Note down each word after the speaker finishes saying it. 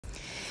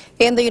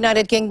In the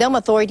United Kingdom,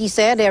 authorities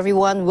said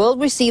everyone will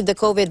receive the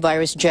COVID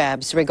virus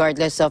jabs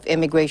regardless of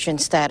immigration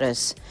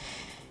status.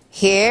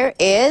 Here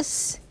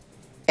is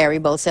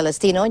Eribelle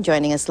Clestino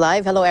joining us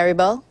live. Hello,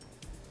 Eribelle.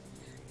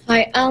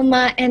 Hi,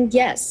 Alma. And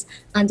yes,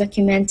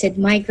 undocumented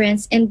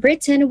migrants in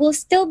Britain will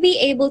still be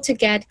able to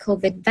get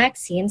COVID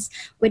vaccines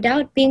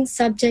without being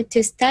subject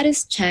to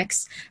status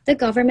checks, the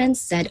government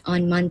said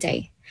on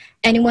Monday.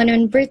 Anyone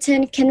in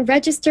Britain can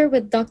register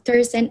with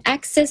doctors and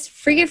access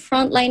free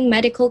frontline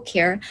medical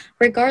care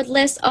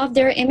regardless of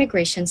their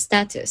immigration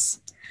status.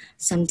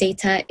 Some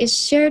data is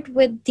shared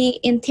with the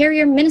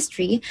Interior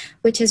Ministry,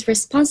 which is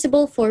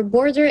responsible for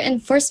border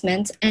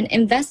enforcement and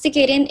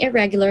investigating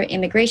irregular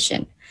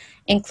immigration,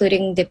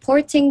 including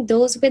deporting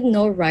those with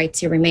no right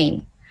to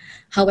remain.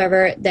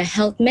 However, the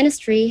Health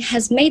Ministry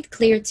has made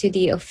clear to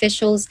the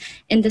officials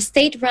in the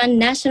state-run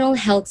National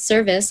Health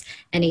Service,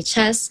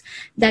 NHS,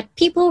 that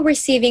people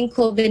receiving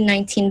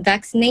COVID-19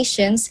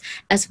 vaccinations,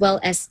 as well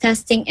as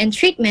testing and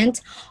treatment,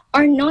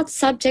 are not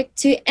subject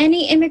to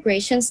any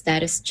immigration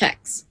status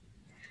checks.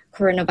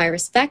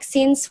 Coronavirus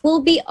vaccines will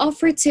be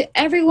offered to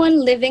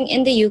everyone living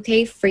in the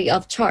UK free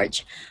of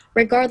charge,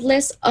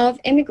 regardless of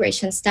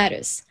immigration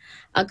status,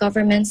 a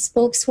government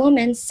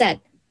spokeswoman said.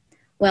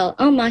 Well,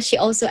 Alma, she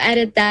also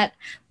added that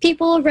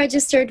people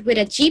registered with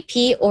a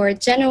GP or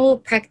general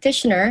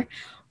practitioner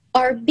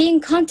are being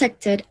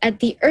contacted at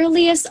the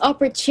earliest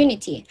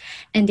opportunity,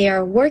 and they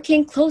are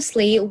working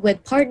closely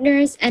with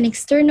partners and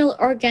external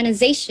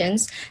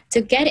organizations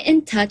to get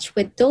in touch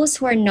with those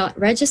who are not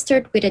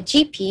registered with a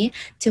GP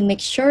to make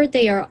sure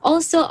they are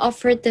also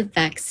offered the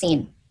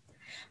vaccine.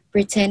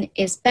 Britain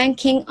is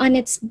banking on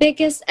its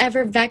biggest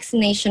ever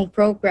vaccination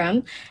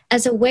program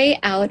as a way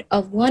out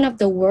of one of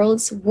the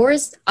world's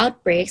worst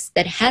outbreaks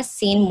that has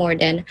seen more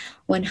than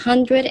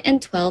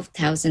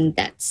 112,000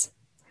 deaths.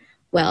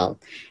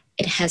 Well,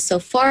 it has so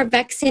far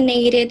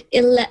vaccinated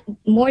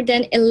more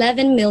than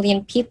 11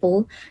 million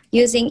people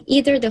using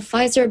either the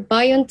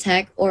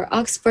Pfizer-BioNTech or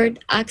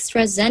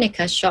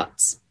Oxford-AstraZeneca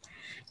shots.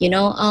 You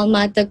know,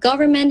 Alma, the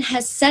government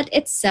has set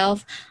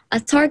itself a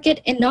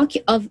target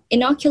of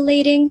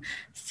inoculating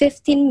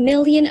 15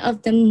 million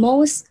of the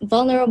most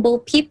vulnerable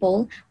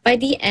people by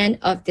the end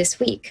of this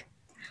week.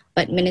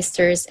 But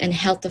ministers and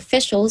health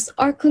officials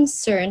are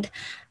concerned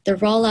the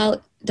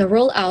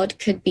rollout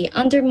could be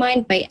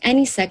undermined by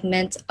any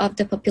segment of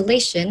the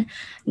population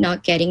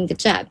not getting the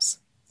jabs.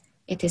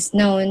 It is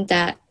not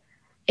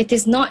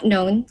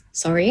known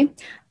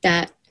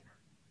that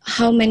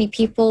how many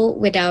people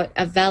without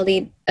a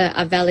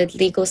valid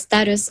legal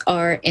status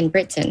are in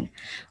Britain,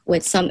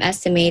 with some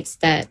estimates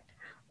that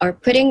are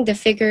putting the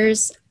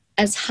figures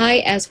as high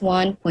as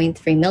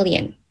 1.3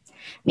 million.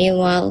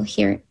 Meanwhile,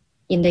 here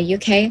in the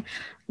UK,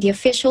 the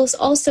officials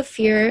also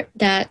fear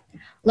that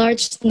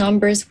large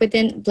numbers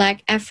within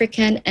Black,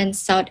 African, and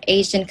South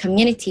Asian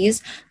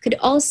communities could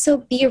also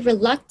be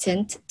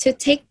reluctant to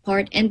take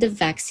part in the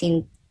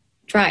vaccine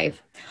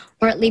drive,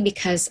 partly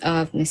because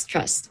of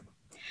mistrust.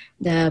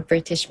 The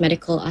British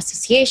Medical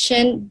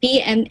Association,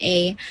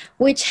 BMA,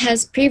 which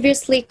has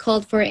previously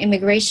called for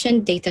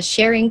immigration data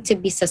sharing to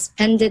be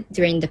suspended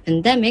during the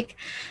pandemic,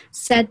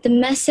 said the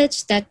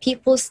message that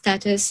people's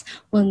status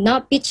will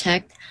not be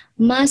checked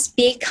must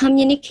be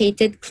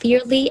communicated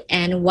clearly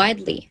and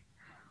widely.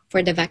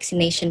 For the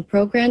vaccination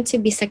program to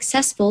be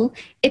successful,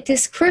 it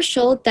is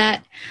crucial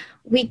that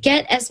we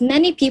get as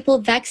many people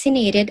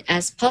vaccinated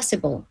as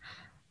possible.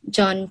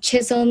 John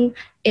Chisholm,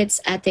 its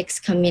ethics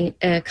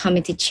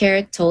committee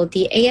chair, told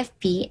the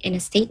AFP in a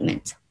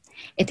statement.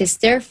 It is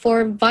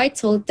therefore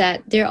vital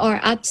that there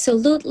are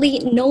absolutely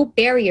no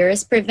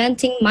barriers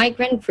preventing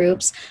migrant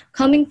groups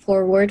coming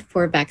forward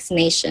for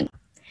vaccination.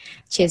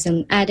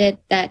 Chisholm added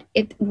that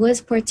it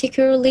was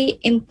particularly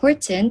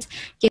important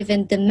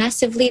given the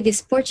massively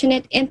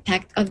disproportionate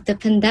impact of the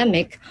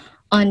pandemic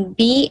on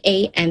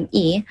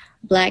BAME,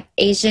 Black,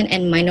 Asian,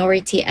 and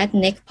minority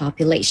ethnic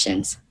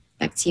populations.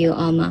 Back to you,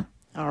 Alma.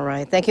 All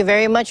right. Thank you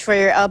very much for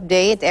your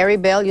update.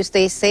 Eribelle, you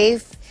stay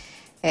safe,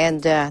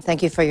 and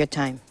thank you for your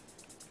time.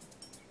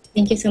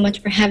 Thank you so much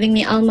for having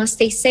me, Alma.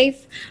 Stay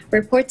safe.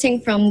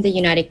 Reporting from the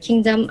United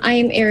Kingdom, I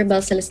am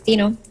Eribelle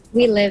Clestino.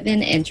 We live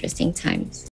in interesting times.